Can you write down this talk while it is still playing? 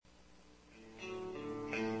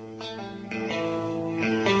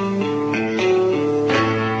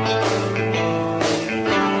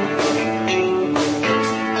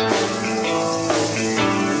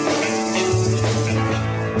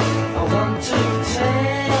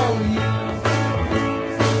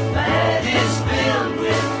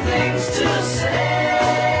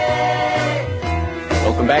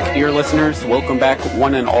dear listeners. Welcome back,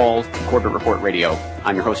 one and all, to Corbett Report Radio.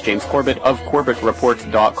 I'm your host, James Corbett, of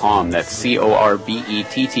CorbettReport.com. That's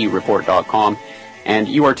C-O-R-B-E-T-T report.com. And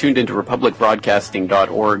you are tuned into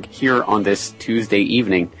republicbroadcasting.org here on this Tuesday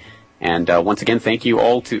evening. And once again, thank you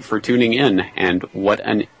all for tuning in. And what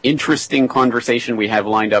an interesting conversation we have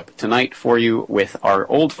lined up tonight for you with our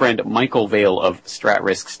old friend Michael Vail of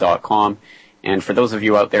stratrisks.com. And for those of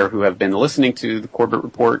you out there who have been listening to the Corbett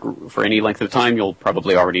Report for any length of time, you'll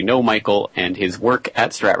probably already know Michael and his work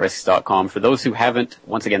at stratrisks.com. For those who haven't,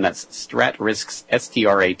 once again, that's stratrisks,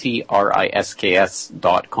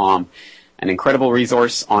 STRATRISKS.com. An incredible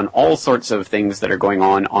resource on all sorts of things that are going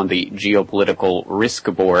on the geopolitical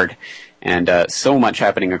risk board. And so much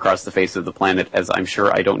happening across the face of the planet, as I'm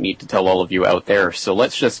sure I don't need to tell all of you out there. So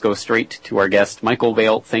let's just go straight to our guest, Michael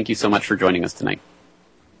Vail. Thank you so much for joining us tonight.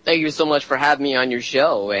 Thank you so much for having me on your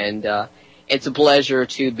show, and it's a pleasure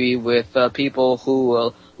to be with people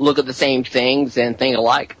who look at the same things and think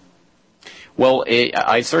alike. Well,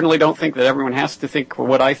 I certainly don't think that everyone has to think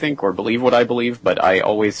what I think or believe what I believe, but I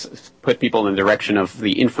always put people in the direction of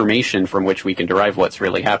the information from which we can derive what's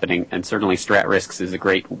really happening, and certainly StratRisks is a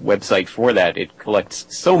great website for that. It collects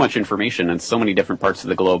so much information in so many different parts of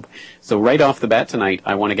the globe. So right off the bat tonight,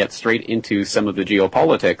 I want to get straight into some of the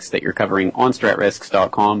geopolitics that you're covering on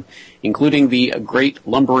stratrisks.com, including the great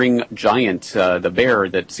lumbering giant, the bear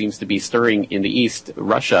that seems to be stirring in the east,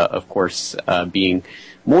 Russia, of course, being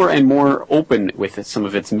more and more open with some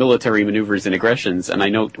of its military maneuvers and aggressions. And I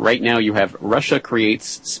note right now you have Russia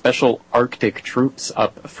creates special Arctic troops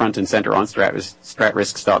up front and center on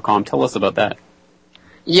stratrisks.com. Tell us about that.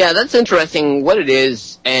 Yeah, that's interesting what it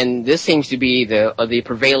is, and this seems to be the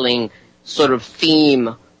prevailing sort of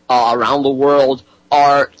theme around the world,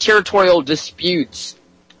 are territorial disputes,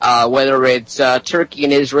 whether it's Turkey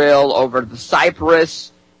and Israel over the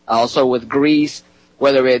Cyprus, also with Greece,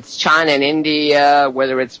 whether it's China and India,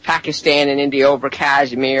 whether it's Pakistan and India over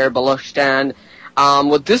Kashmir, Balochistan.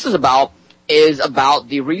 What this is about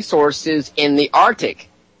the resources in the Arctic.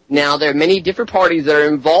 Now, there are many different parties that are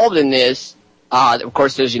involved in this. Of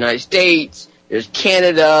course, there's the United States, there's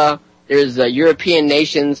Canada, there's European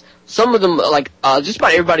nations. Some of them, just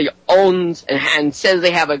about everybody owns and says they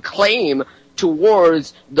have a claim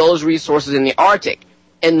towards those resources in the Arctic.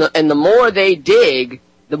 And the more they dig,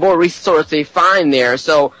 the more resources they find there.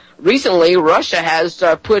 So recently, Russia has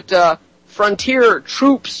put frontier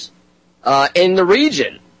troops in the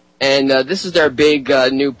region, and this is their big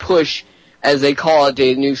new push, as they call it,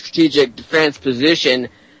 a new strategic defense position,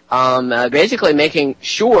 basically making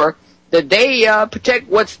sure that they protect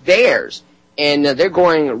what's theirs, and they're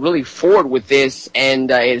going really forward with this, and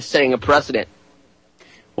it's setting a precedent.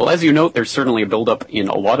 Well, as you note, there's certainly a buildup in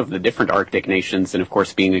a lot of the different Arctic nations, and of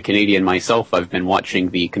course, being a Canadian myself, I've been watching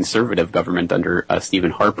the Conservative government under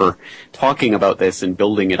Stephen Harper talking about this and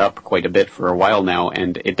building it up quite a bit for a while now,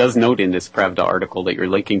 and it does note in this Pravda article that you're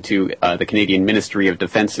linking to, the Canadian Ministry of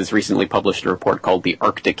Defense has recently published a report called the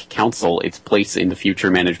Arctic Council, its place in the future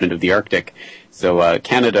management of the Arctic. So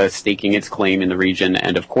Canada staking its claim in the region,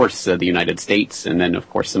 and of course the United States, and then of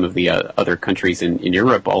course some of the other countries in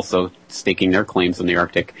Europe also staking their claims on the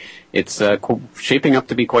Arctic. It's shaping up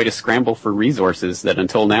to be quite a scramble for resources that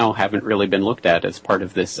until now haven't really been looked at as part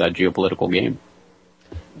of this geopolitical game.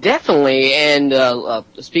 Definitely, and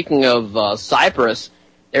speaking of Cyprus,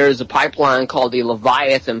 there's a pipeline called the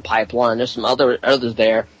Leviathan Pipeline. There's some others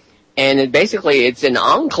there, and it's an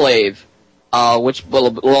enclave, which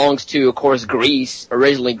belongs to, of course, Greece,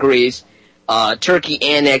 originally Greece. Turkey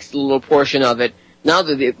annexed a little portion of it. Now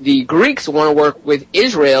the Greeks want to work with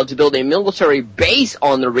Israel to build a military base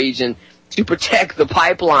on the region to protect the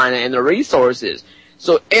pipeline and the resources.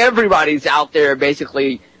 So everybody's out there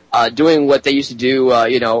basically doing what they used to do.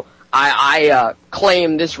 I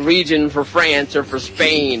claim this region for France or for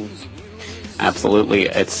Spain. Absolutely.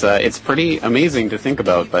 It's pretty amazing to think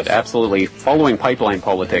about, but absolutely following pipeline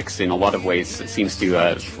politics in a lot of ways seems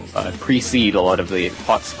to precede a lot of the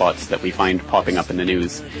hot spots that we find popping up in the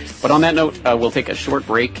news. But on that note, we'll take a short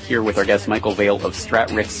break here with our guest Michael Vail of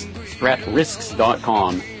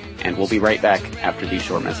stratrisks.com, and we'll be right back after these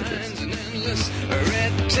short messages.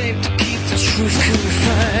 Red tape to keep the truth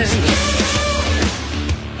confined.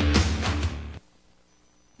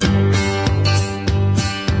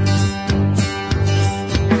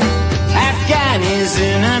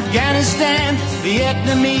 In Afghanistan,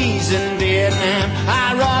 Vietnamese in Vietnam,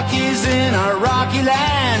 Iraqis in our rocky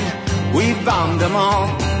land. We bombed them all.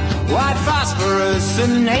 White phosphorus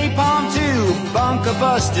and napalm too, bunker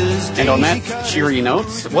busters. And on that cheery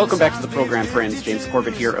note, welcome back to the program, friends. James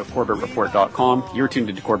Corbett here of CorbettReport.com. You're tuned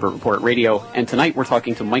into Corbett Report Radio, and tonight we're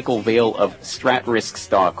talking to Michael Vail of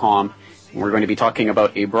StratRisks.com. We're going to be talking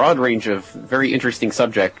about a broad range of very interesting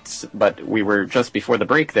subjects, but we were just before the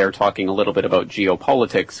break there talking a little bit about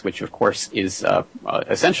geopolitics, which of course is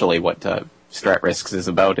essentially what StratRisks is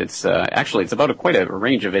about. It's about quite a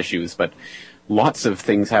range of issues, but lots of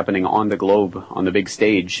things happening on the globe, on the big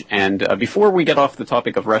stage. And before we get off the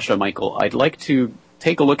topic of Russia, Michael, I'd like to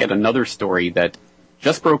take a look at another story that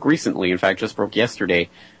just broke recently, in fact, just broke yesterday.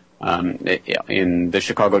 In the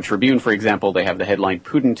Chicago Tribune, for example, they have the headline,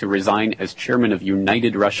 Putin to resign as chairman of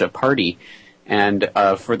United Russia Party. And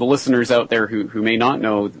for the listeners out there who may not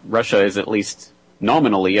know, Russia is at least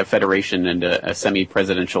nominally a federation and a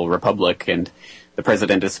semi-presidential republic, and the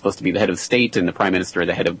president is supposed to be the head of state and the prime minister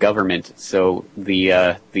the head of government. So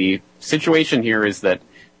the situation here is that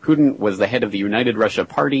Putin was the head of the United Russia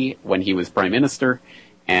Party when he was prime minister,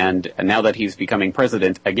 and now that he's becoming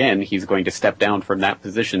president again, he's going to step down from that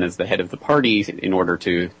position as the head of the party in order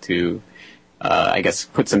to I guess,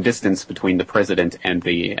 put some distance between the president and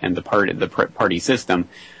the party system.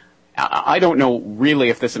 I don't know really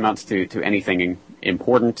if this amounts to anything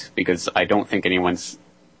important, because I don't think anyone's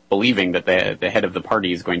believing that the head of the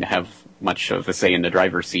party is going to have much of a say in the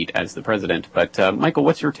driver's seat as the president. But Michael,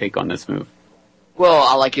 what's your take on this move?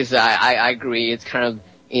 Well, like you said, I agree. It's kind of,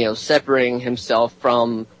 separating himself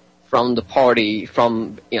from the party,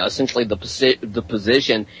 from, essentially the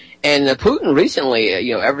position. And Putin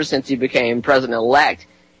recently, ever since he became president-elect,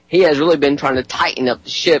 he has really been trying to tighten up the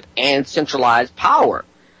ship and centralize power.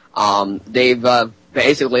 They've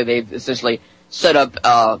essentially set up,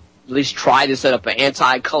 at least tried to set up an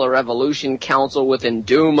anti-color revolution council within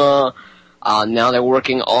Duma. Now they're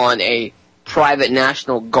working on a private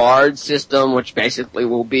National Guard system, which basically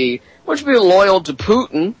will be loyal to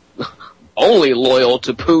Putin, only loyal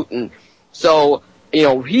to Putin. So,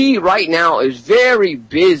 he right now is very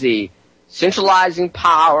busy centralizing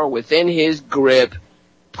power within his grip,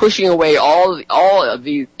 pushing away all of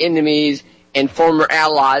the enemies and former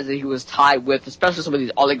allies that he was tied with, especially some of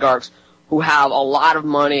these oligarchs who have a lot of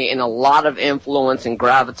money and a lot of influence and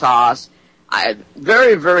gravitas.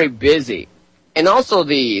 Very, very busy. And also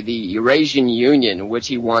the Eurasian Union, which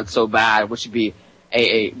he wants so bad, which would be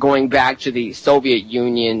going back to the Soviet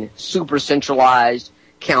Union, super centralized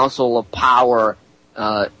council of power,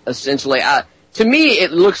 essentially. To me,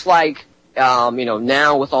 it looks like,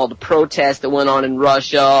 now with all the protests that went on in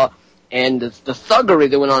Russia and the thuggery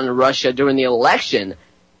that went on in Russia during the election,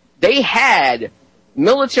 they had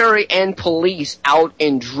military and police out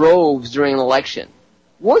in droves during an election.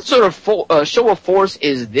 What sort of show of force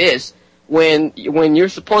is this when you're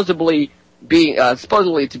ostensibly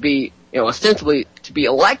to be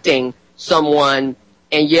electing someone,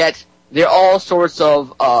 and yet there are all sorts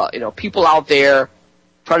of people out there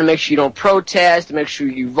trying to make sure you don't protest, to make sure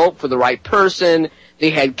you vote for the right person.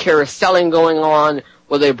 They had carouseling going on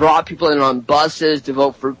where they brought people in on buses to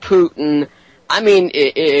vote for Putin. I mean,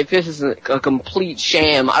 if this isn't a complete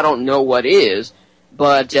sham, I don't know what is.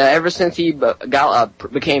 But ever since he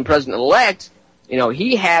became president-elect,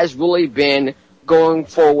 he has really been going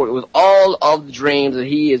forward with all of the dreams that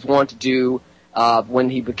he has wanted to do when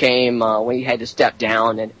he had to step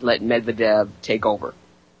down and let Medvedev take over.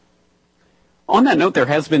 On that note, there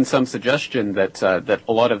has been some suggestion that a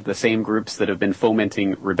lot of the same groups that have been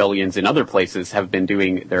fomenting rebellions in other places have been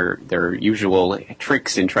doing their usual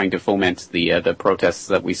tricks in trying to foment the protests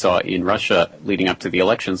that we saw in Russia leading up to the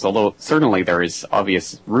elections. Although certainly there is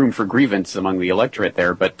obvious room for grievance among the electorate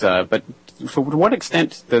there, but to what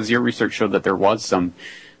extent does your research show that there was some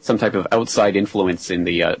type of outside influence in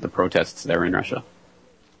the protests there in Russia?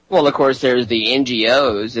 Well, of course, there's the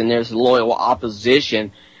NGOs and there's loyal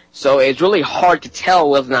opposition. So it's really hard to tell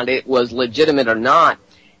whether or not it was legitimate or not.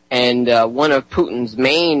 And one of Putin's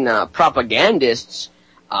main propagandists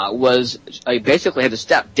basically had to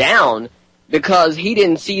step down because he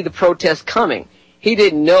didn't see the protest coming. He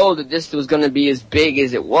didn't know that this was going to be as big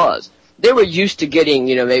as it was. They were used to getting,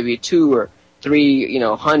 maybe 2 or 3,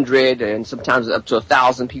 100 and sometimes up to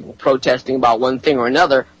 1,000 people protesting about one thing or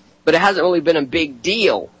another, but it hasn't really been a big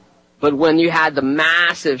deal. But when you had the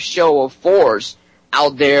massive show of force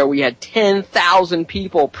out there, we had 10,000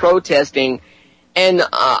 people protesting, and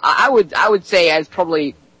I would say as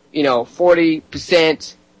probably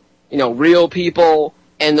 40% real people,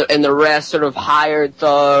 and the rest sort of hired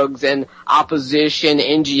thugs and opposition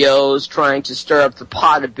NGOs trying to stir up the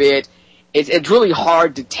pot a bit. It's really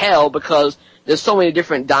hard to tell because there's so many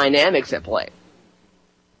different dynamics at play.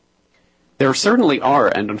 There certainly are,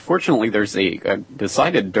 and unfortunately there's a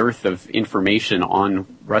decided dearth of information on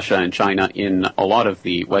Russia and China in a lot of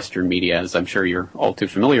the Western media, as I'm sure you're all too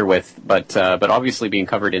familiar with, but obviously being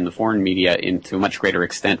covered in the foreign media to a much greater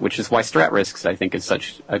extent, which is why Strat Risks, I think, is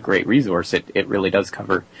such a great resource. It really does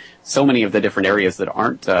cover so many of the different areas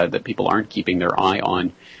that people aren't keeping their eye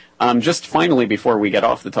on. Just finally, before we get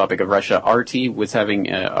off the topic of Russia, RT was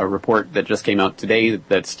having a report that just came out today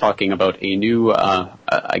that's talking about a new,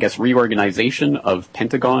 reorganization of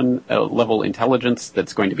Pentagon-level intelligence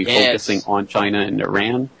that's going to be focusing on China and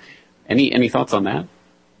Iran. Any thoughts on that?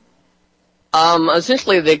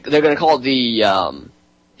 Essentially, they're going to call it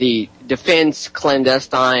the Defense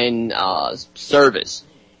Clandestine Service.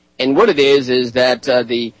 And what it is that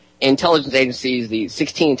the intelligence agencies, the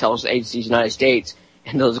 16 intelligence agencies in the United States,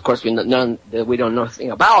 and those, of course, we don't know anything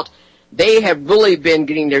about, they have really been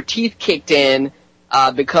getting their teeth kicked in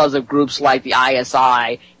because of groups like the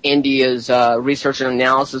ISI, India's Research and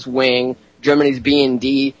Analysis Wing, Germany's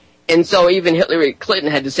BND, and so even Hillary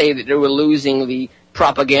Clinton had to say that they were losing the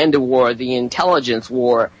propaganda war, the intelligence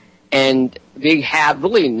war, and they have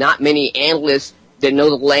really not many analysts that know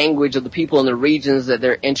the language of the people in the regions that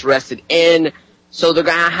they're interested in, so they're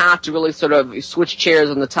going to have to really sort of switch chairs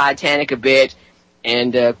on the Titanic a bit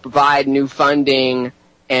and provide new funding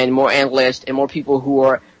and more analysts and more people who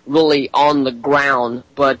are really on the ground,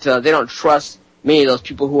 but they don't trust many of those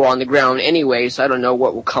people who are on the ground anyway, so I don't know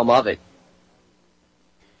what will come of it.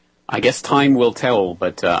 I guess time will tell,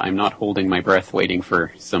 but I'm not holding my breath waiting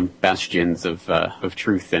for some bastions of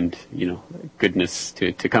truth and, goodness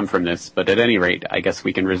to come from this. But at any rate, I guess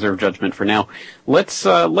we can reserve judgment for now. Let's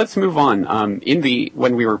move on.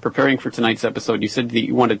 When we were preparing for tonight's episode, you said that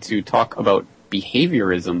you wanted to talk about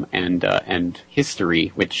behaviorism and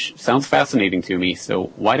history, which sounds fascinating to me. So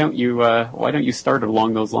why don't you start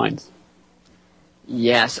along those lines?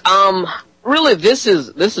 Yes. Really, this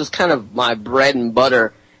is kind of my bread and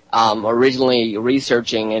butter. Originally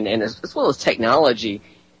researching and as well as technology,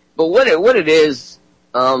 but what it is,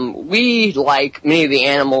 we, like many of the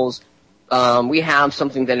animals, we have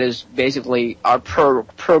something that is basically our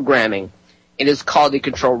programming. It is called the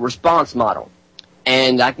control response model,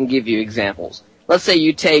 and I can give you examples. Let's say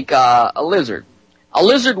you take a lizard. A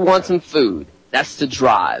lizard wants some food. That's the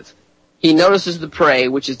drive. He notices the prey,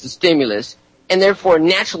 which is the stimulus, and therefore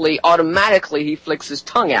naturally, automatically, he flicks his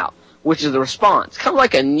tongue out, which is the response. Kind of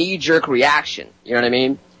like a knee-jerk reaction, you know what I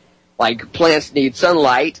mean? Like plants need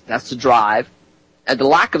sunlight, that's the drive. And the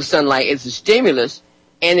lack of sunlight is the stimulus,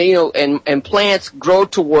 and and plants grow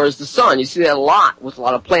towards the sun. You see that a lot with a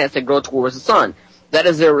lot of plants that grow towards the sun. That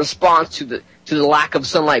is their response to the lack of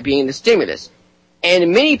sunlight being the stimulus.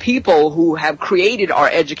 And many people who have created our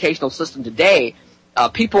educational system today,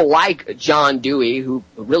 people like John Dewey, who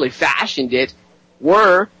really fashioned it,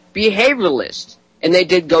 were behavioralists. And they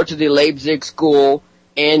did go to the Leipzig school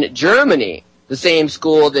in Germany, the same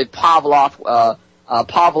school that Pavlov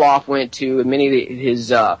went to, and many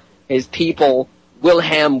of his people,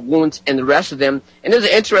 Wilhelm Wundt and the rest of them. And there's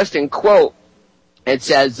an interesting quote. It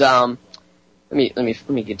says, let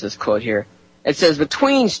me get this quote here. It says,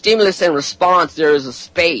 between stimulus and response there is a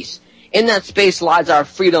space. In that space lies our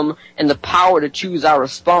freedom and the power to choose our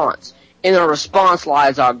response. In our response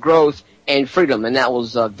lies our growth and freedom. And that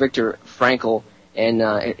was Viktor Frankl. And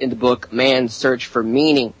in the book Man's Search for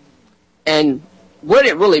Meaning. And what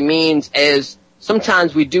it really means is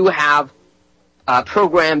sometimes we do have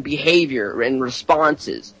programmed behavior and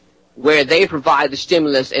responses where they provide the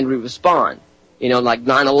stimulus and we respond. Like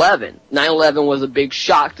 9/11. 9/11 was a big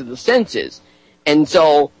shock to the senses. And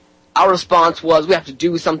so our response was we have to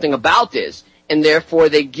do something about this, and therefore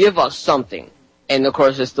they give us something. And of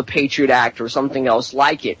course it's the Patriot Act or something else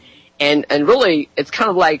like it. And really it's kind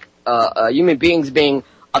of like human beings being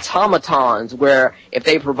automatons, where if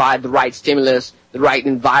they provide the right stimulus, the right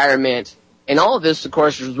environment, and all of this, of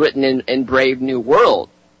course, was written in Brave New World.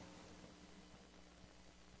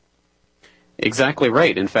 Exactly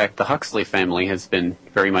right. In fact, the Huxley family has been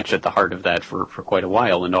very much at the heart of that for quite a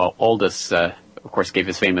while, and Aldous, of course, gave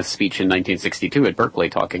his famous speech in 1962 at Berkeley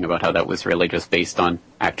talking about how that was really just based on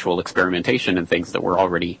actual experimentation and things that were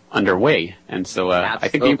already underway. And so I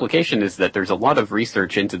think the implication is that there's a lot of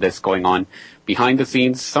research into this going on behind the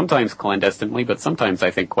scenes, sometimes clandestinely, but sometimes I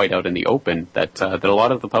think quite out in the open, that a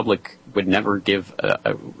lot of the public would never give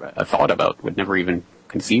a thought about, would never even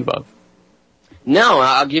conceive of. No,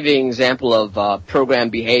 I'll give you an example of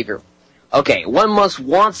programmed behavior. Okay, one must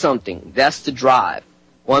want something. That's the drive.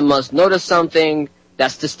 One must notice something,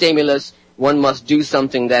 that's the stimulus. One must do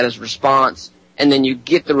something, that is response. And then you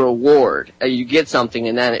get the reward. You get something,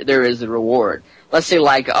 and then there is the reward. Let's say,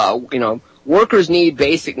 like, one Workers need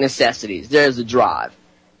basic necessities. There's the drive.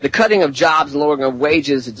 The cutting of jobs and lowering of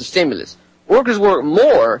wages is the stimulus. Workers work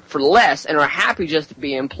more for less and are happy just to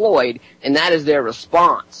be employed, and that is their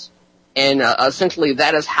response. And essentially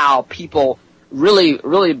that is how people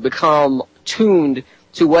really become tuned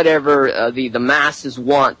to whatever the masses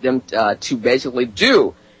want them to basically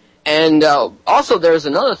do. And also there's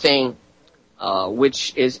another thing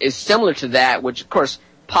which is similar to that, which of course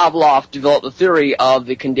Pavlov developed the theory of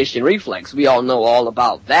the conditioned reflex. We all know all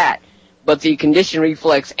about that. But the conditioned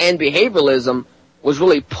reflex and behavioralism was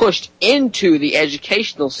really pushed into the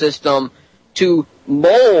educational system to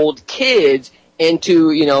mold kids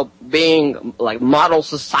into, being like model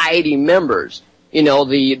society members.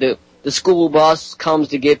 The school bus comes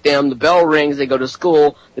to get them, the bell rings, they go to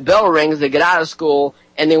school, the bell rings, they get out of school,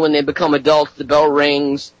 and then when they become adults, the bell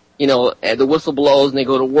rings, the whistle blows, and they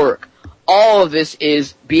go to work. All of this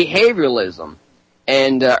is behavioralism.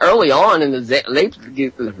 And early on in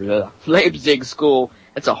the Leipzig school,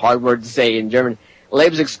 that's a hard word to say in German,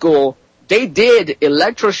 Leipzig school, they did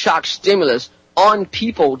electroshock stimulus on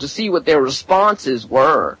people to see what their responses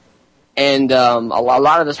were. And a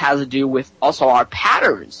lot of this has to do with also our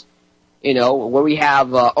patterns, where we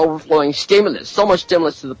have overflowing stimulus, so much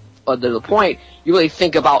stimulus to the point you really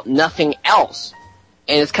think about nothing else.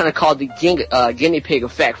 And it's kind of called the guinea pig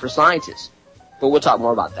effect for scientists. But we'll talk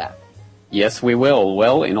more about that. Yes, we will.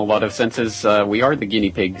 Well, in a lot of senses, we are the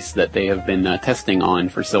guinea pigs that they have been testing on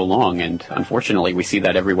for so long, and unfortunately we see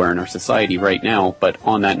that everywhere in our society right now. But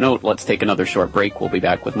on that note, let's take another short break. We'll be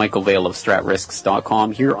back with Michael Vail of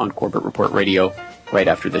StratRisks.com here on Corbett Report Radio right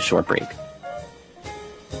after this short break.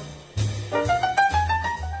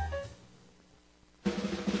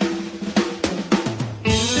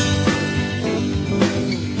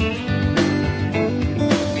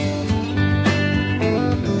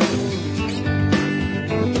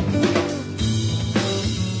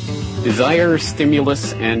 Desire,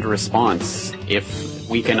 stimulus, and response. If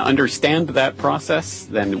we can understand that process,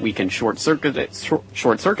 then we can short-circuit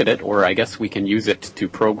it, or I guess we can use it to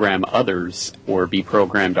program others or be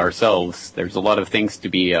programmed ourselves. There's a lot of things to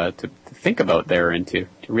be to think about there and to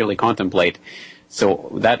really contemplate.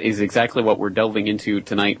 So that is exactly what we're delving into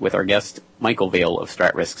tonight with our guest, Michael Vail of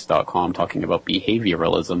StratRisks.com, talking about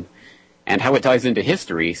behavioralism and how it ties into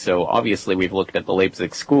history. So obviously we've looked at the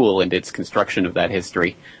Leipzig School and its construction of that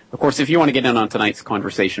history. Of course, if you want to get in on tonight's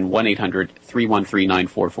conversation,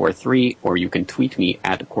 1-800-313-9443, or you can tweet me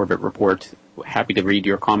at Corbett Report. Happy to read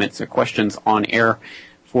your comments or questions on air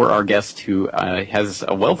for our guest who has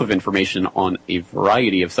a wealth of information on a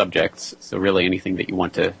variety of subjects. So really anything that you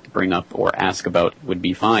want to bring up or ask about would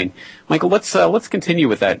be fine. Michael, let's continue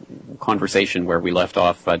with that conversation where we left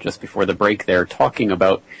off just before the break there, talking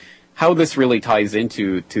about how this really ties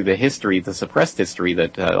into the history, the suppressed history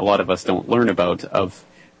that a lot of us don't learn about, of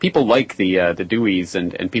people like the Deweys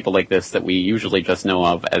and people like this that we usually just know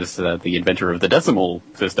of as the inventor of the decimal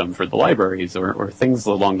system for the libraries or things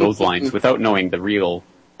along those lines without knowing the real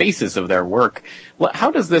basis of their work. How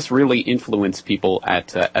does this really influence people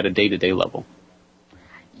at a day-to-day level?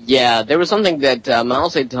 Yeah, there was something that Mao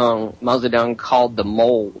Zedong called the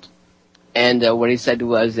mold. And what he said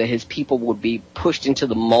was that his people would be pushed into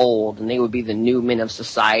the mold, and they would be the new men of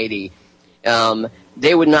society.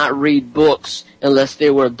 They would not read books unless they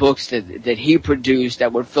were books that he produced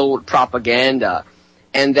that were filled with propaganda.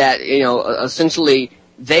 And that, essentially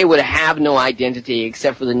they would have no identity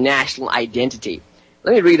except for the national identity.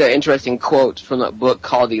 Let me read an interesting quote from a book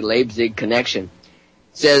called The Leipzig Connection.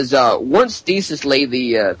 It says, once thesis laid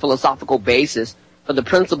the philosophical basis for the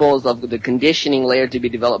principles of the conditioning layer to be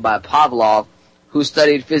developed by Pavlov, who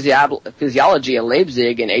studied physiology at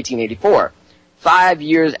Leipzig in 1884. 5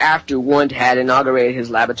 years after Wundt had inaugurated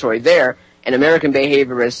his laboratory there, an American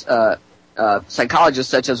behaviorist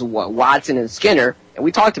psychologists such as Watson and Skinner, and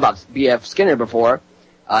we talked about B.F. Skinner before,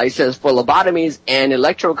 he says, for lobotomies and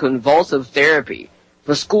electroconvulsive therapy,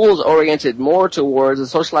 for schools oriented more towards the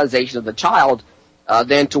socialization of the child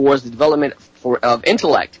than towards the development of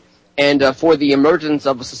intellect, and for the emergence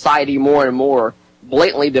of a society more and more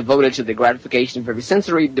blatantly devoted to the gratification of every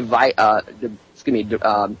sensory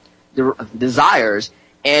desires,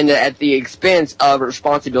 and at the expense of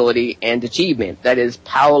responsibility and achievement. That is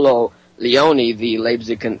Paolo Leone, the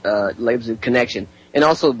Leipzig Connection. And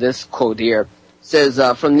also this quote here says,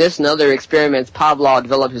 from this and other experiments, Pavlov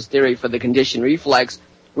developed his theory for the conditioned reflex,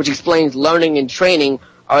 which explains learning and training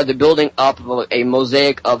are the building up of a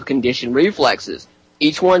mosaic of conditioned reflexes,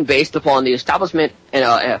 each one based upon the establishment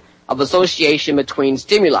of association between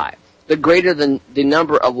stimuli. The greater the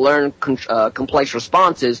number of learned complex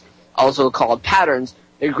responses, also called patterns,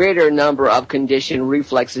 the greater number of conditioned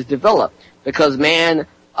reflexes develop. because man,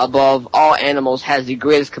 above all animals, has the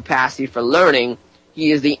greatest capacity for learning.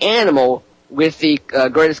 He is the animal with the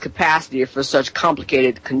greatest capacity for such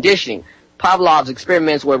complicated conditioning. Pavlov's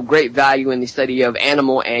experiments were of great value in the study of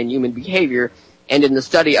animal and human behavior and in the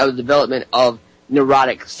study of the development of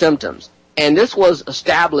neurotic symptoms. And this was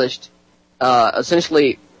established,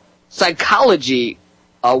 essentially, psychology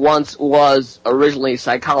once was originally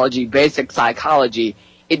psychology, basic psychology.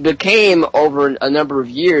 It became, over a number of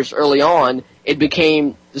years early on, it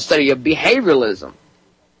became the study of behaviourism.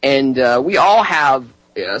 And we all have,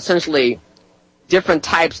 essentially, different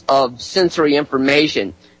types of sensory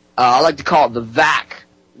information. I like to call it the VAC,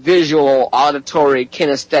 visual, auditory,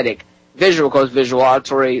 kinesthetic. Visual, of course, visual,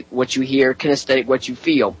 auditory, what you hear, kinesthetic, what you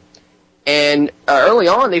feel. And early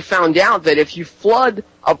on, they found out that if you flood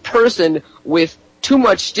a person with too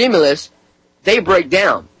much stimulus, they break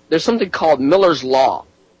down. There's something called Miller's Law.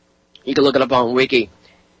 You can look it up on Wiki.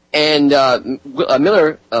 And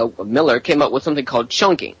Miller came up with something called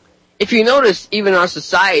chunking. If you notice, even in our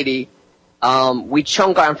society, we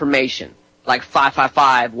chunk our information, like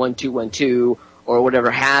 555, 1212, or whatever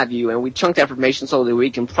have you, and we chunk that information so that we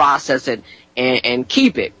can process it and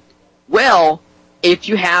keep it. Well, if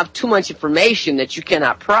you have too much information that you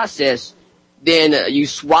cannot process, then you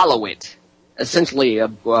swallow it. Essentially,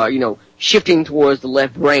 shifting towards the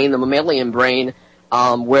left brain, the mammalian brain,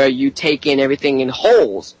 where you take in everything in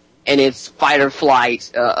wholes, and it's fight or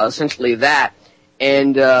flight, essentially that.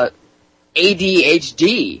 And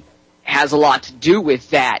ADHD has a lot to do with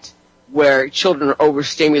that, where children are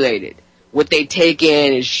overstimulated. What they take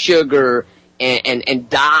in is sugar and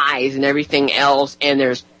dyes and everything else, and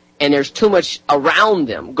there's too much around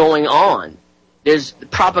them going on. There's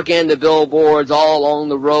propaganda billboards all along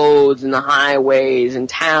the roads and the highways and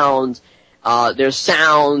towns. There's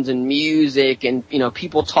sounds and music and,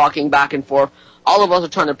 people talking back and forth. All of us are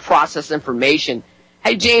trying to process information.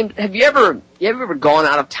 Hey, James, have you ever gone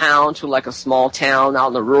out of town to like a small town out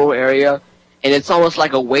in the rural area, and it's almost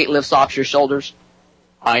like a weight lifts off your shoulders?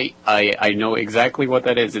 I know exactly what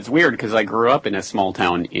that is. It's weird because I grew up in a small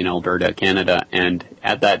town in Alberta, Canada, and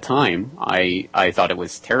at that time, I thought it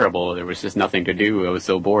was terrible. There was just nothing to do. I was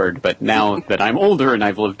so bored. But now that I'm older and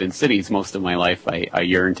I've lived in cities most of my life, I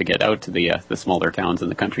yearn to get out to the smaller towns in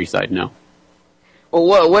the countryside now.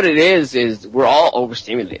 Well, what it is we're all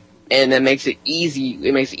overstimulated, and that makes it easy.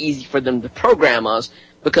 It makes it easy for them to program us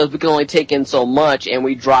because we can only take in so much, and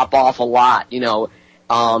we drop off a lot.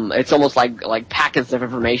 It's almost like packets of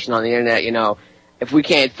information on the internet, If we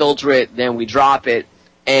can't filter it, then we drop it.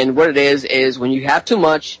 And what it is when you have too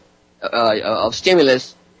much of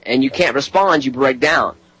stimulus and you can't respond, you break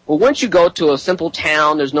down. Well, once you go to a simple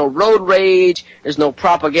town, there's no road rage, there's no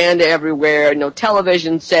propaganda everywhere, no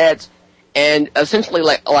television sets, and essentially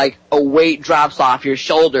like a weight drops off your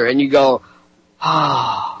shoulder and you go,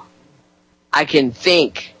 I can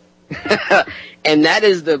think. And that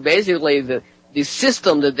is basically the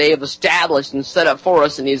system that they have established and set up for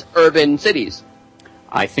us in these urban cities.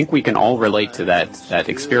 I think we can all relate to that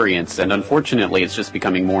experience, and unfortunately it's just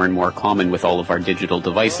becoming more and more common with all of our digital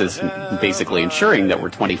devices, basically ensuring that we're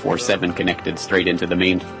 24/7 connected straight into the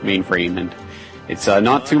mainframe, and it's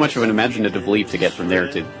not too much of an imaginative leap to get from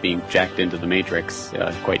there to being jacked into the matrix,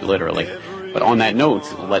 quite literally. But on that note,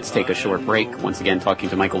 let's take a short break. Once again, talking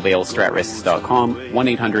to Michael Vail, stratrisks.com.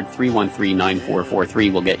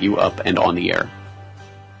 1-800-313-9443 will get you up and on the air.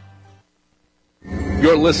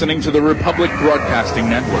 You're listening to the Republic Broadcasting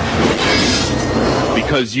Network.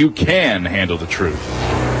 Because you can handle the truth.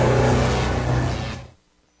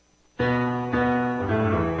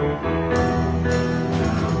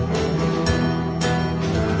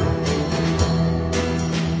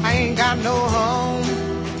 I ain't got no home,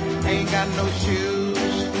 ain't got no shoes,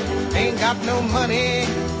 ain't got no money.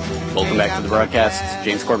 Welcome back to the broadcast.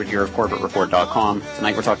 James Corbett here of CorbettReport.com.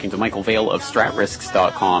 Tonight we're talking to Michael Vail of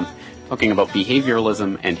stratrisks.com, talking about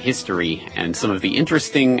behavioralism and history and some of the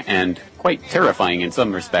interesting and quite terrifying in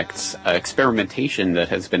some respects experimentation that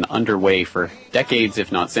has been underway for decades,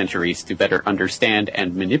 if not centuries, to better understand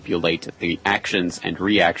and manipulate the actions and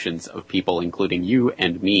reactions of people, including you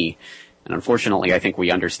and me. And unfortunately, I think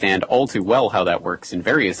we understand all too well how that works in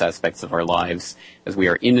various aspects of our lives, as we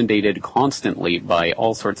are inundated constantly by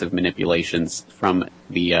all sorts of manipulations from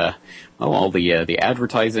the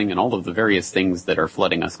advertising and all of the various things that are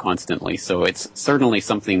flooding us constantly. So it's certainly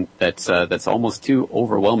something that's almost too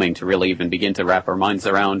overwhelming to really even begin to wrap our minds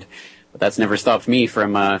around. But that's never stopped me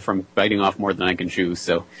from biting off more than I can chew.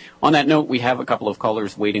 So on that note, we have a couple of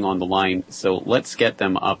callers waiting on the line. So let's get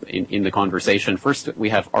them up in the conversation. First, we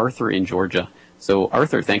have Arthur in Georgia. So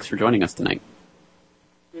Arthur, thanks for joining us tonight.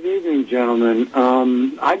 Good evening, morning,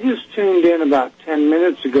 gentlemen. I just tuned in about 10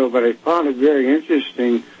 minutes ago, but I found it very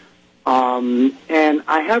interesting. And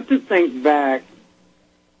I have to think back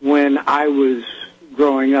when I was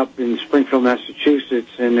growing up in Springfield, Massachusetts,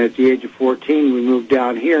 and at the age of 14, we moved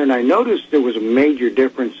down here, and I noticed there was a major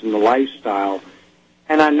difference in the lifestyle.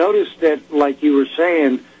 And I noticed that, like you were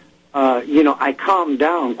saying, I calmed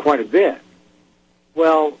down quite a bit.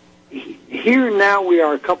 Well, here now we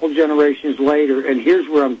are a couple generations later, and here's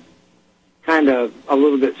where I'm kind of a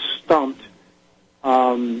little bit stumped.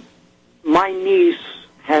 My niece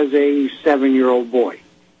has a 7-year-old boy,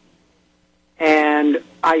 and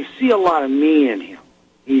I see a lot of me in him.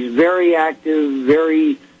 He's very active,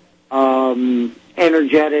 very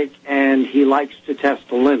energetic, and he likes to test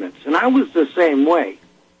the limits. And I was the same way.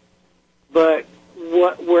 But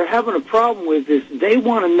what we're having a problem with is they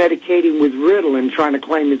want to medicate him with Ritalin, trying to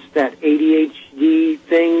claim it's that ADHD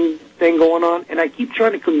thing going on. And I keep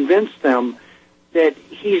trying to convince them that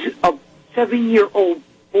he's a 7-year-old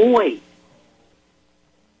boy.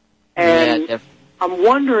 And I'm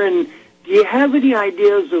wondering, do you have any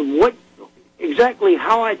ideas of what exactly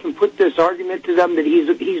how I can put this argument to them that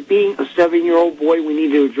he's being a 7-year-old boy? We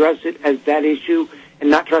need to address it as that issue and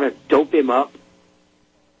not try to dope him up.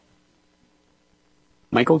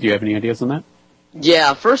 Michael, do you have any ideas on that?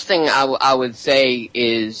 Yeah, first thing I would say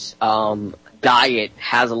is diet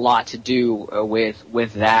has a lot to do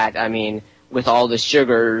with that. I mean, with all the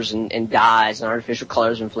sugars and dyes and artificial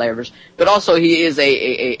colors and flavors. But also he is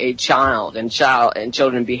a child, and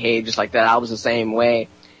children behave just like that. I was the same way.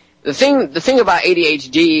 The thing about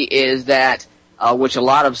ADHD is that, which a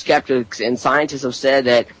lot of skeptics and scientists have said,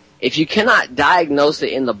 that if you cannot diagnose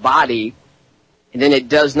it in the body, then it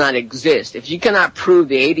does not exist. If you cannot prove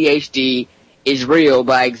the ADHD is real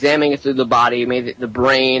by examining it through the body, maybe the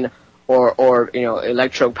brain or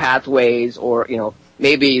electro pathways, or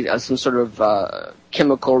maybe some sort of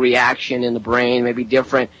chemical reaction in the brain, maybe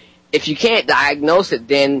different. If you can't diagnose it,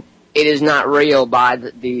 then it is not real by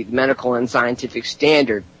the medical and scientific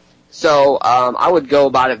standard. So I would go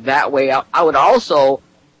about it that way. I would also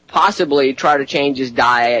possibly try to change his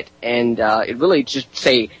diet and it really just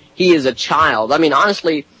say he is a child. I mean,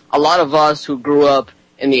 honestly, a lot of us who grew up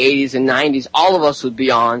in the 80s and 90s, all of us would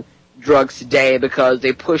be on drugs today because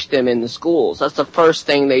they push them in the schools. That's the first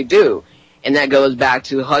thing they do. And that goes back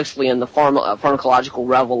to Huxley and the pharmacological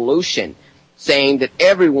revolution, saying that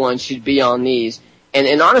everyone should be on these.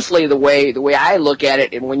 And honestly, the way I look at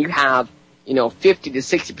it, and when you have 50 to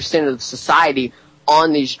 60% of society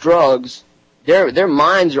on these drugs, their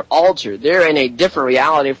minds are altered. They're in a different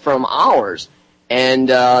reality from ours, and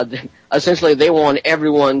essentially they want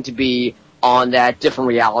everyone to be on that different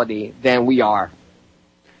reality than we are.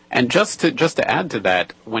 And just to add to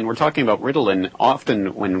that, when we're talking about Ritalin, often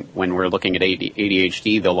when we're looking at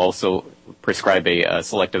ADHD, they'll also prescribe a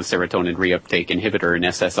selective serotonin reuptake inhibitor, an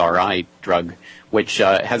SSRI drug, which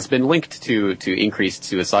has been linked to increased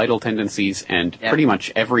suicidal tendencies, and pretty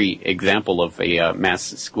much every example of a mass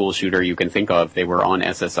school shooter you can think of, they were on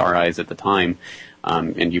SSRIs at the time.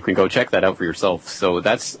 And you can go check that out for yourself. So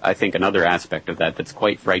that's, I think, another aspect of that that's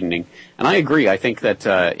quite frightening. And I agree. I think that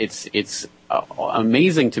it's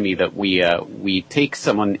amazing to me that we take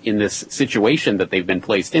someone in this situation that they've been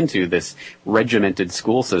placed into, this regimented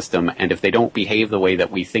school system, and if they don't behave the way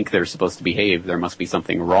that we think they're supposed to behave, there must be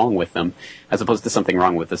something wrong with them, as opposed to something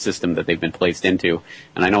wrong with the system that they've been placed into.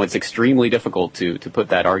 And I know it's extremely difficult to put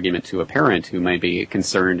that argument to a parent who may be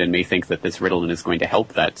concerned and may think that this Ritalin is going to help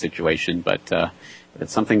that situation, but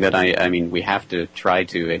it's something that I mean, we have to try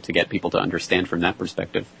to get people to understand from that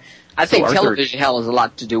perspective. I think television has a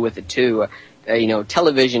lot to do with it too.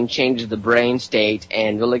 Television changes the brain state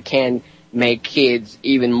and really can make kids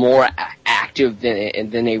even more active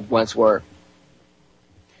than they once were.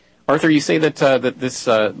 Arthur, you say that this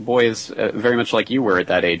boy is very much like you were at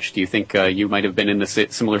that age. Do you think you might have been in a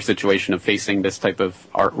similar situation of facing this type of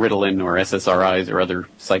Ritalin or SSRIs or other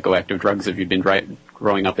psychoactive drugs if you'd been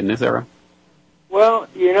growing up in this era? Well,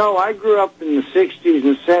 I grew up in the 60s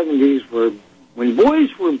and 70s when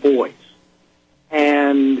boys were boys.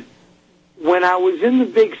 And when I was in the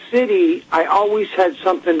big city, I always had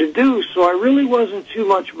something to do, so I really wasn't too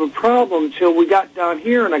much of a problem until we got down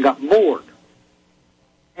here and I got bored.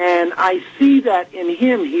 And I see that in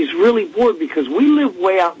him. He's really bored because we live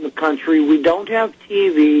way out in the country. We don't have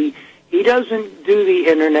TV. He doesn't do the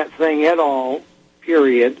internet thing at all,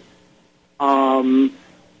 period.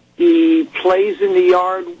 He plays in the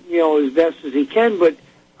yard, as best as he can, but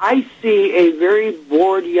I see a very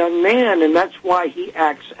bored young man, and that's why he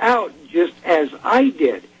acts out just as I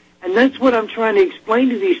did. And that's what I'm trying to explain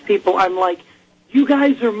to these people. I'm like, you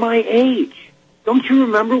guys are my age. don't you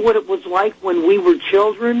remember what it was like when we were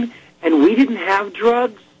children and we didn't have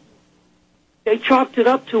drugs? They chalked it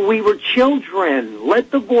up to we were children.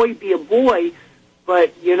 Let the boy be a boy,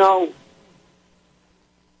 but,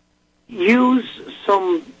 use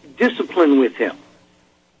some discipline with him.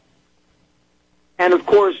 And, of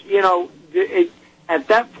course, at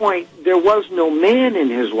that point, there was no man in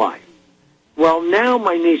his life. Well, now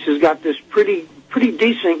my niece has got this pretty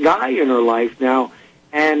decent guy in her life now,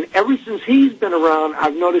 and ever since he's been around,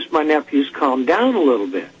 I've noticed my nephew's calmed down a little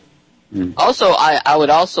bit. Also, I would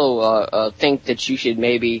also think that you should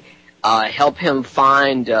maybe help him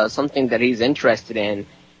find something that he's interested in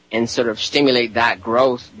and sort of stimulate that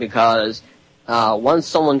growth, because once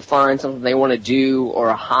someone finds something they want to do or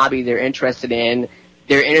a hobby they're interested in,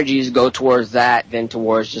 their energies go towards that than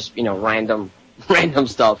towards just, random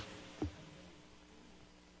stuff.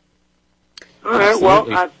 All right,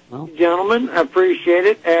 well, gentlemen, I appreciate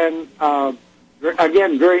it, and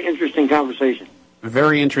again, very interesting conversation.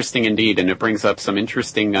 Very interesting indeed, and it brings up some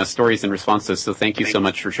interesting stories and responses, so thank you so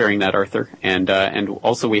much for sharing that, Arthur. And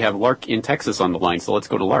also we have Lark in Texas on the line, so let's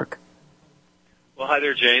go to Lark. Well, hi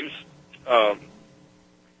there, James.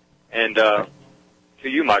 And to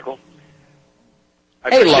you, Michael.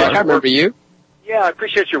 Hey, Lark, I remember you. Yeah, I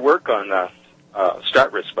appreciate your work on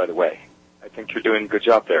StratRisk, by the way. I think you're doing a good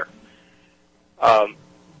job there.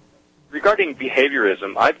 Regarding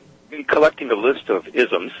behaviorism, I've been collecting a list of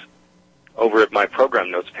isms over at my program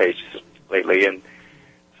notes page lately, and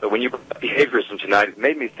so when you brought up behaviorism tonight, it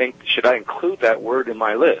made me think, should I include that word in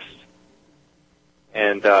my list?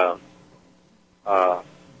 And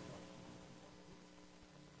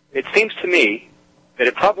it seems to me that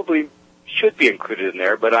it probably should be included in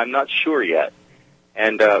there, but I'm not sure yet.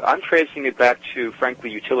 And I'm tracing it back to, frankly,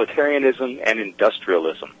 utilitarianism and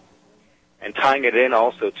industrialism, and tying it in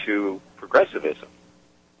also to progressivism.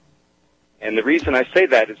 And the reason I say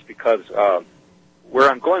that is because where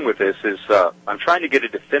I'm going with this is I'm trying to get a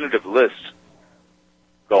definitive list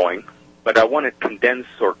going, but I want it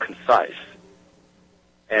condensed or concise.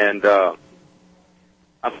 And I'm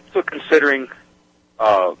also considering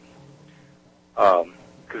Kaczynski's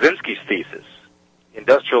thesis,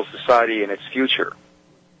 Industrial Society and Its Future,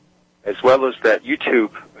 as well as that YouTube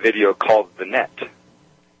video called The Net,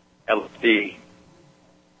 LSD,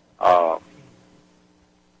 I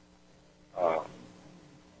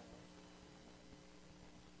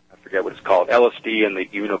forget what it's called, LSD and the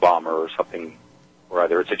Unabomber or something or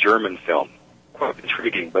other. It's a German film, quite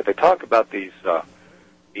intriguing. But they talk about these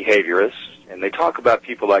behaviorists, and they talk about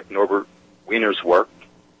people like Norbert Wiener's work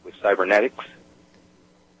with cybernetics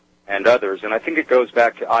and others. And I think it goes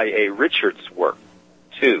back to I.A. Richards' work,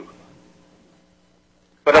 too.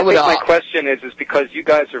 But I think my question is because you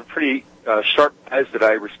guys are pretty sharp guys that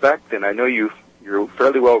I respect, and I know you're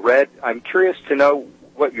fairly well read. I'm curious to know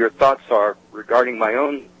what your thoughts are regarding my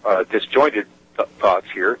own disjointed thoughts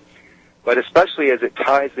here, but especially as it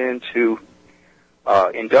ties into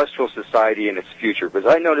industrial society and its future.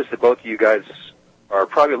 Because I noticed that both of you guys are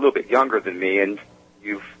probably a little bit younger than me, and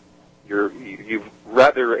you've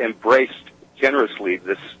rather embraced generously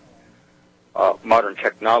this modern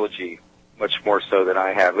technology, much more so than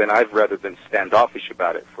I have, and I've rather been standoffish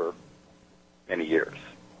about it for many years.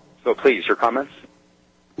 So please, your comments?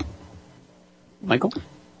 Michael?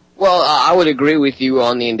 Well, I would agree with you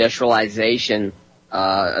on the industrialization.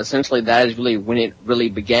 Essentially, that is really when it really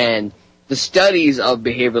began. The studies of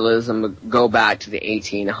behavioralism go back to the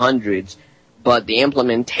 1800s, but the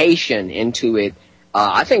implementation into it,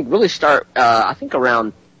 I think, really start,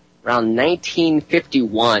 around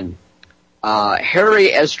 1951.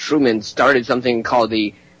 Harry S. Truman started something called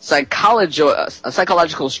the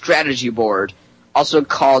Psychological Strategy Board, also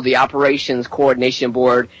called the Operations Coordination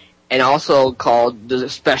Board, and also called the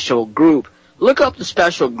Special Group. Look up the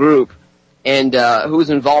Special Group, and who's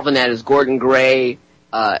involved in that is Gordon Gray,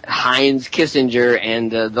 Heinz Kissinger,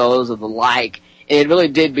 and those of the like. And it really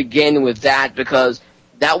did begin with that because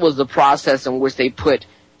that was the process in which they put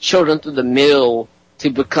children through the mill to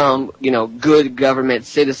become, good government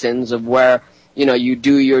citizens, of where, you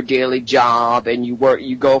do your daily job and you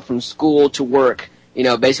go from school to work.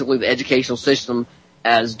 Basically the educational system,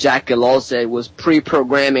 as Jack Gillot said, was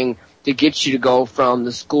pre-programming to get you to go from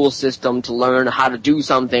the school system to learn how to do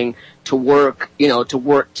something to work,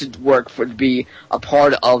 to be a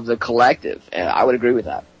part of the collective. And I would agree with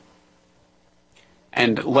that.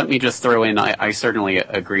 And let me just throw in, I certainly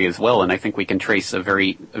agree as well, and I think we can trace a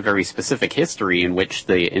very specific history in which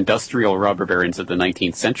the industrial robber barons of the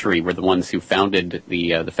 19th century were the ones who founded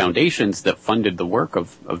the foundations that funded the work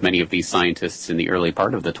of many of these scientists in the early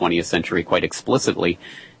part of the 20th century quite explicitly.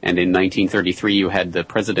 And in 1933, you had the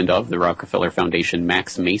president of the Rockefeller Foundation,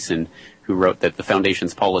 Max Mason, who wrote that the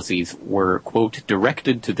foundation's policies were, quote,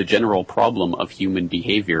 directed to the general problem of human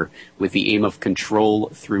behavior with the aim of control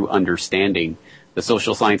through understanding. The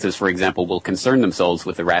social sciences, for example, will concern themselves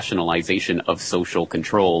with the rationalization of social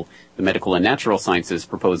control. The medical and natural sciences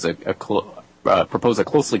propose a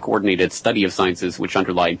closely coordinated study of sciences which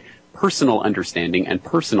underline personal understanding and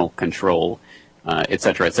personal control, et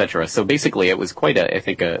cetera, et cetera. So basically, it was quite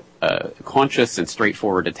a conscious and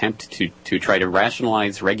straightforward attempt to try to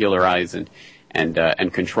rationalize, regularize, and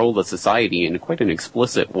control the society in quite an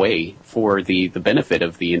explicit way for the benefit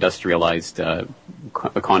of the industrialized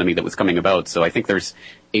economy that was coming about. So I think there's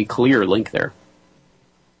a clear link there.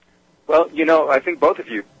 Well, I think both of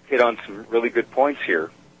you hit on some really good points here.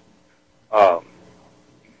 I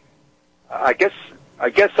guess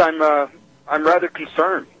I'm rather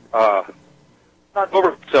concerned. Not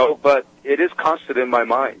over so, but it is constant in my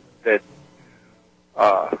mind that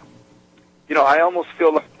I almost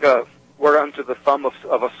feel like we're under the thumb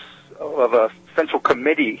of a central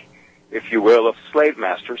committee, if you will, of slave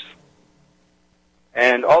masters.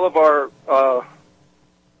 And all of our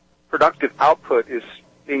productive output is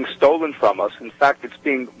being stolen from us. In fact, it's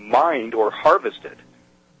being mined or harvested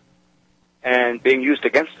and being used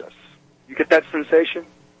against us. You get that sensation?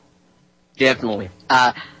 Definitely.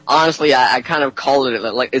 Honestly, I kind of call it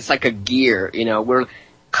like it's like a gear. We're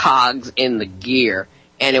cogs in the gear.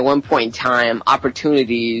 And at one point in time,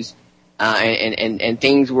 opportunities and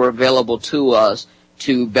things were available to us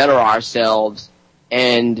to better ourselves.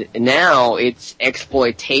 And now it's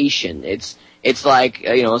exploitation. It's like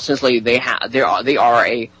essentially they are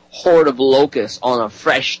a horde of locusts on a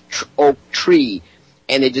fresh oak tree,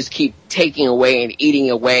 and they just keep taking away and eating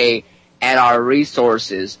away at our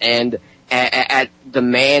resources and at the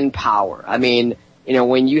manpower. I mean,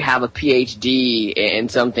 when you have a PhD in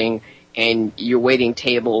something and you're waiting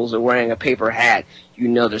tables or wearing a paper hat,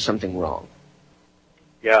 there's something wrong.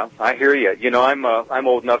 Yeah, I hear you. I'm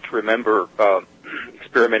old enough to remember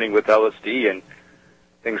experimenting with LSD and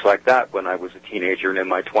things like that when I was a teenager and in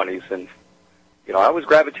my 20s, and I was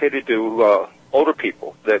gravitated to older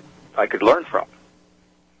people that I could learn from.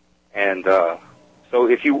 And so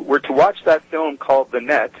if you were to watch that film called The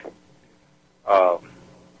Net,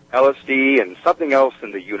 LSD and something else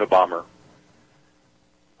in the Unabomber,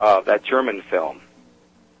 that German film,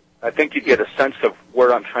 I think you get a sense of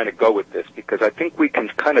where I'm trying to go with this, because I think we can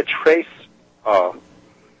kind of trace some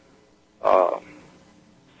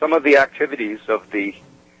of the activities of the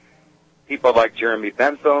people like Jeremy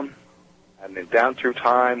Bentham, and then down through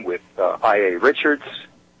time with I.A. Richards,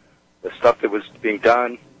 the stuff that was being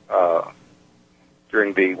done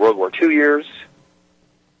during the World War II years,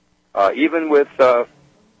 even with the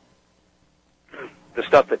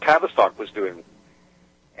stuff that Tavistock was doing.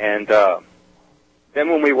 And then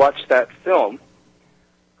when we watched that film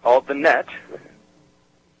called The Net,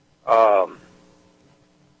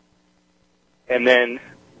 and then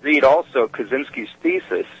read also Kaczynski's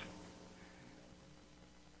thesis,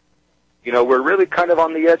 we're really kind of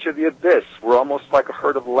on the edge of the abyss. We're almost like a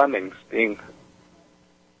herd of lemmings being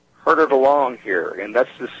herded along here, and that's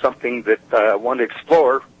just something that I want to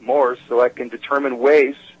explore more so I can determine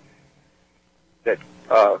ways that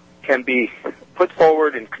can be put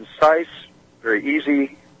forward in concise, very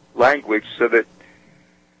easy language so that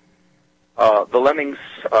the lemmings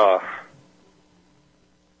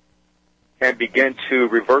can begin to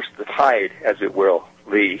reverse the tide, as it will,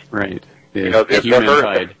 Lee. Right. The human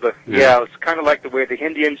tide. Yeah, it's kind of like the way the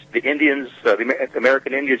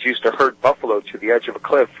American Indians used to herd buffalo to the edge of a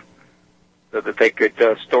cliff so that they could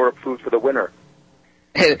store up food for the winter.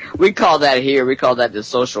 We call that the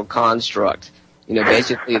social construct.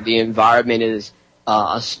 Basically the environment is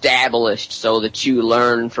established so that you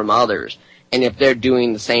learn from others. And if they're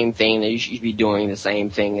doing the same thing, then you should be doing the same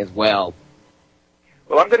thing as well.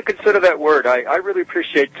 Well, I'm going to consider that word. I really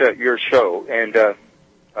appreciate your show and,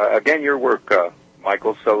 again, your work,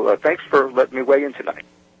 Michael. So thanks for letting me weigh in tonight.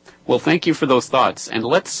 Well, thank you for those thoughts, and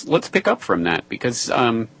let's pick up from that, because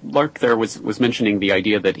Lark there was mentioning the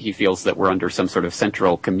idea that he feels that we're under some sort of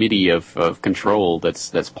central committee of control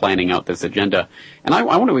that's planning out this agenda, and I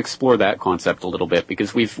want to explore that concept a little bit,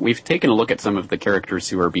 because we've taken a look at some of the characters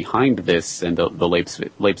who are behind this, and the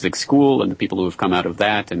Leipzig School, and the people who have come out of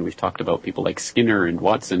that, and we've talked about people like Skinner and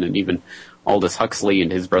Watson, and even Aldous Huxley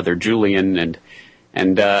and his brother Julian, and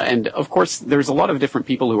And of course, there's a lot of different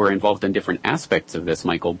people who are involved in different aspects of this,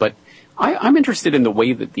 Michael. But I'm interested in the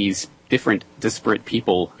way that these different disparate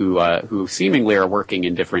people who seemingly are working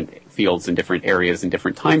in different fields in different areas in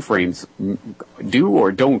different time frames do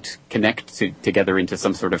or don't connect together into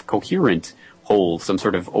some sort of coherent whole, some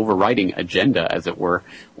sort of overriding agenda, as it were,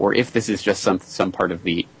 or if this is just some part of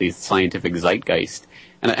the scientific zeitgeist.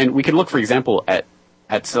 And we can look, for example, at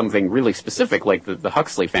something really specific, like the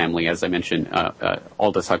Huxley family. As I mentioned,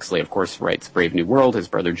 Aldous Huxley, of course, writes Brave New World. His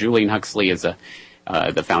brother Julian Huxley is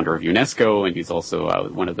the founder of UNESCO, and he's also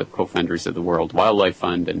one of the co-founders of the World Wildlife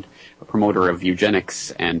Fund and a promoter of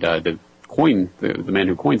eugenics and the man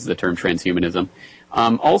who coins the term transhumanism.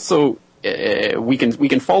 Also, we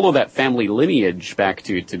can follow that family lineage back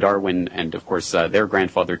to Darwin, and of course their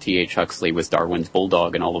grandfather T.H. Huxley was Darwin's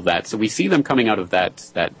bulldog and all of that. So we see them coming out of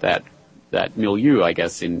that milieu, I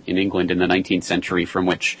guess, in England in the 19th century, from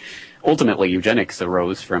which ultimately eugenics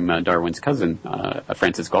arose from Darwin's cousin,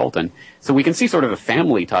 Francis Galton. So we can see sort of a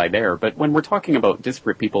family tie there. But when we're talking about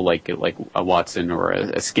disparate people like a Watson or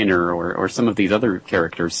a Skinner or some of these other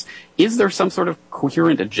characters, is there some sort of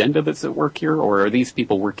coherent agenda that's at work here, or are these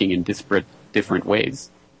people working in disparate, different ways?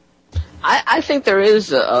 I think there is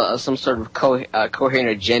some sort of coherent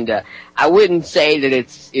agenda. I wouldn't say that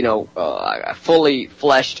it's fully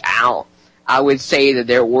fleshed out. I would say that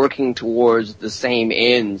they're working towards the same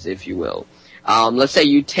ends, if you will. Let's say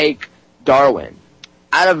you take Darwin.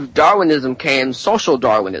 Out of Darwinism came social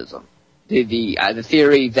Darwinism, the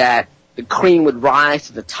theory that the cream would rise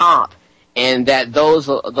to the top, and that those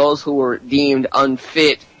who were deemed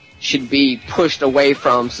unfit should be pushed away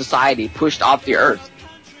from society, pushed off the earth.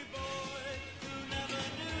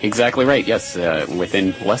 Exactly right, yes.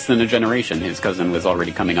 Within less than a generation, his cousin was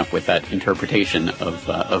already coming up with that interpretation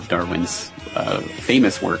of Darwin's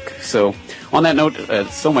famous work. So, on that note,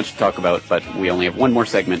 so much to talk about, but we only have one more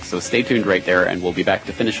segment, so stay tuned right there, and we'll be back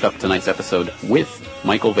to finish up tonight's episode with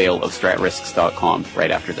Michael Vail of StratRisks.com right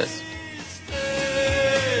after this.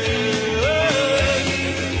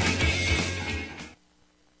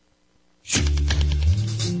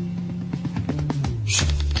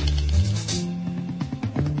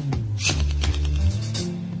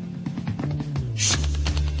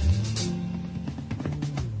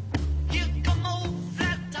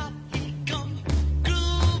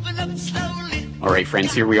 All right,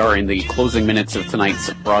 friends, here we are in the closing minutes of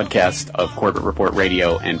tonight's broadcast of Corbett Report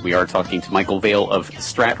Radio, and we are talking to Michael Vail of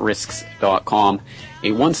StratRisks.com,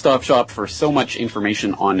 a one-stop shop for so much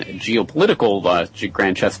information on geopolitical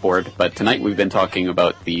grand chessboard. But tonight we've been talking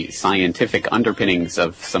about the scientific underpinnings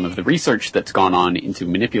of some of the research that's gone on into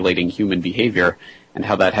manipulating human behavior, and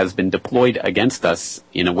how that has been deployed against us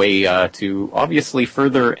in a way to obviously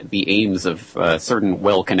further the aims of certain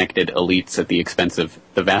well-connected elites at the expense of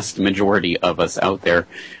the vast majority of us out there,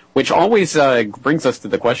 which always brings us to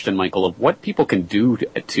the question, Michael, of what people can do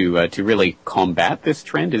to really combat this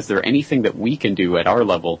trend. Is there anything that we can do at our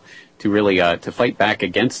level to really to fight back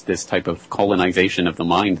against this type of colonization of the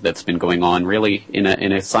mind that's been going on really in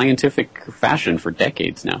a scientific fashion for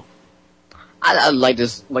decades now? I'd like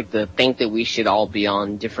to think that we should all be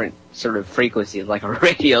on different sort of frequencies, like a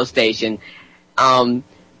radio station,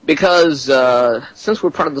 because since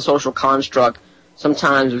we're part of the social construct,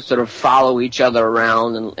 sometimes we sort of follow each other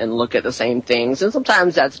around and look at the same things, and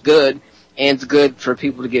sometimes that's good, and it's good for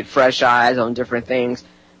people to get fresh eyes on different things.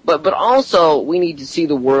 But also we need to see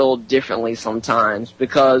the world differently sometimes,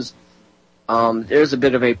 because there's a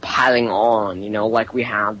bit of a piling on, like we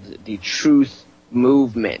have the truth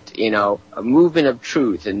movement, a movement of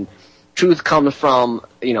truth, and truth comes from,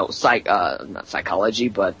 not psychology,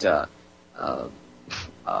 but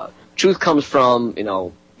truth comes from,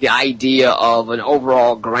 the idea of an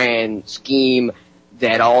overall grand scheme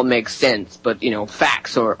that all makes sense, but,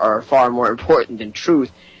 facts are far more important than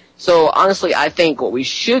truth. So honestly, I think what we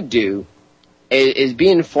should do is be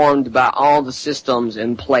informed about all the systems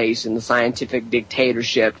in place in the scientific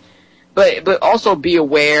dictatorship, but also be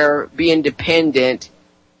aware, be independent,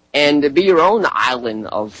 and be your own island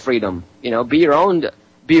of freedom. Be your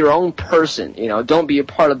own person. Don't be a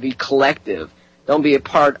part of the collective. Don't be a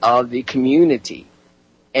part of the community.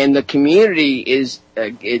 And the community is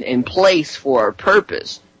in place for a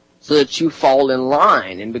purpose, so that you fall in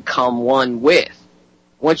line and become one with.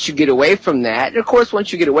 Once you get away from that, and of course,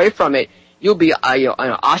 once you get away from it, you'll be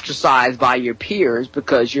ostracized by your peers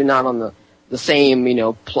because you're not on the same,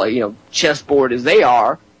 chessboard as they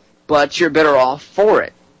are, but you're better off for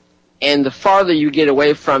it. And the farther you get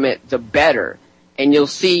away from it, the better. And you'll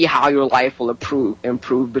see how your life will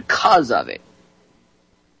improve because of it.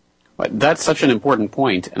 That's such an important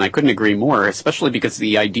point, and I couldn't agree more, especially because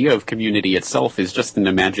the idea of community itself is just an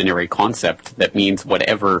imaginary concept that means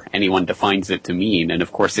whatever anyone defines it to mean. And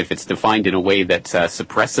of course, if it's defined in a way that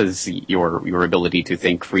suppresses your ability to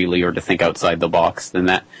think freely or to think outside the box, then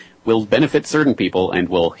that will benefit certain people and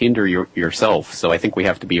will hinder yourself. So I think we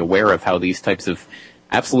have to be aware of how these types of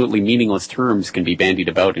absolutely meaningless terms can be bandied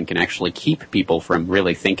about and can actually keep people from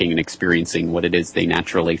really thinking and experiencing what it is they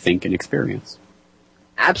naturally think and experience.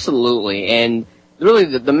 Absolutely, and really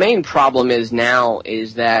the main problem is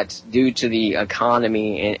that due to the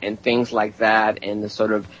economy and things like that, and the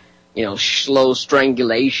sort of slow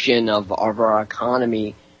strangulation of our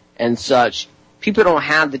economy and such, people don't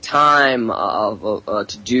have the time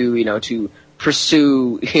to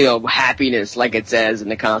pursue happiness like it says in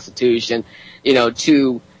the Constitution,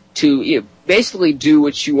 to basically do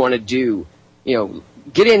what you want to do,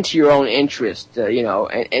 get into your own interest,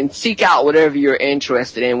 and seek out whatever you're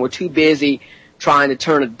interested in. We're too busy trying to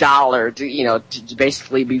turn a dollar to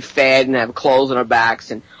basically be fed and have clothes on our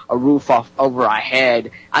backs and a roof over our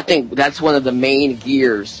head. I think that's one of the main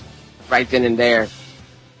gears right then and there.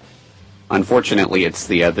 Unfortunately, it's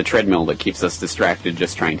the treadmill that keeps us distracted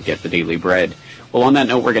just trying to get the daily bread. Well, on that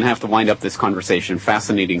note, we're going to have to wind up this conversation.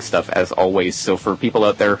 Fascinating stuff, as always. So for people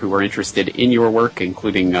out there who are interested in your work,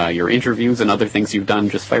 including your interviews and other things you've done,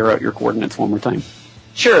 just fire out your coordinates one more time.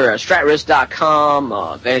 Sure. StratRisk.com,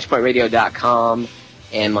 VantagePointRadio.com,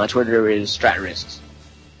 and my Twitter is StratRisks.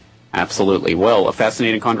 Absolutely. Well, a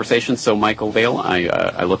fascinating conversation. So, Michael Vail,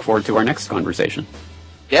 I look forward to our next conversation.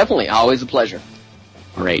 Definitely. Always a pleasure.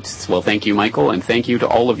 All right. Well, thank you, Michael, and thank you to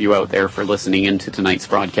all of you out there for listening in to tonight's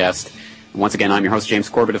broadcast. Once again, I'm your host, James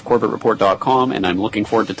Corbett of CorbettReport.com, and I'm looking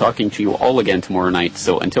forward to talking to you all again tomorrow night.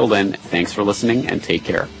 So until then, thanks for listening, and take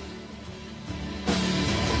care.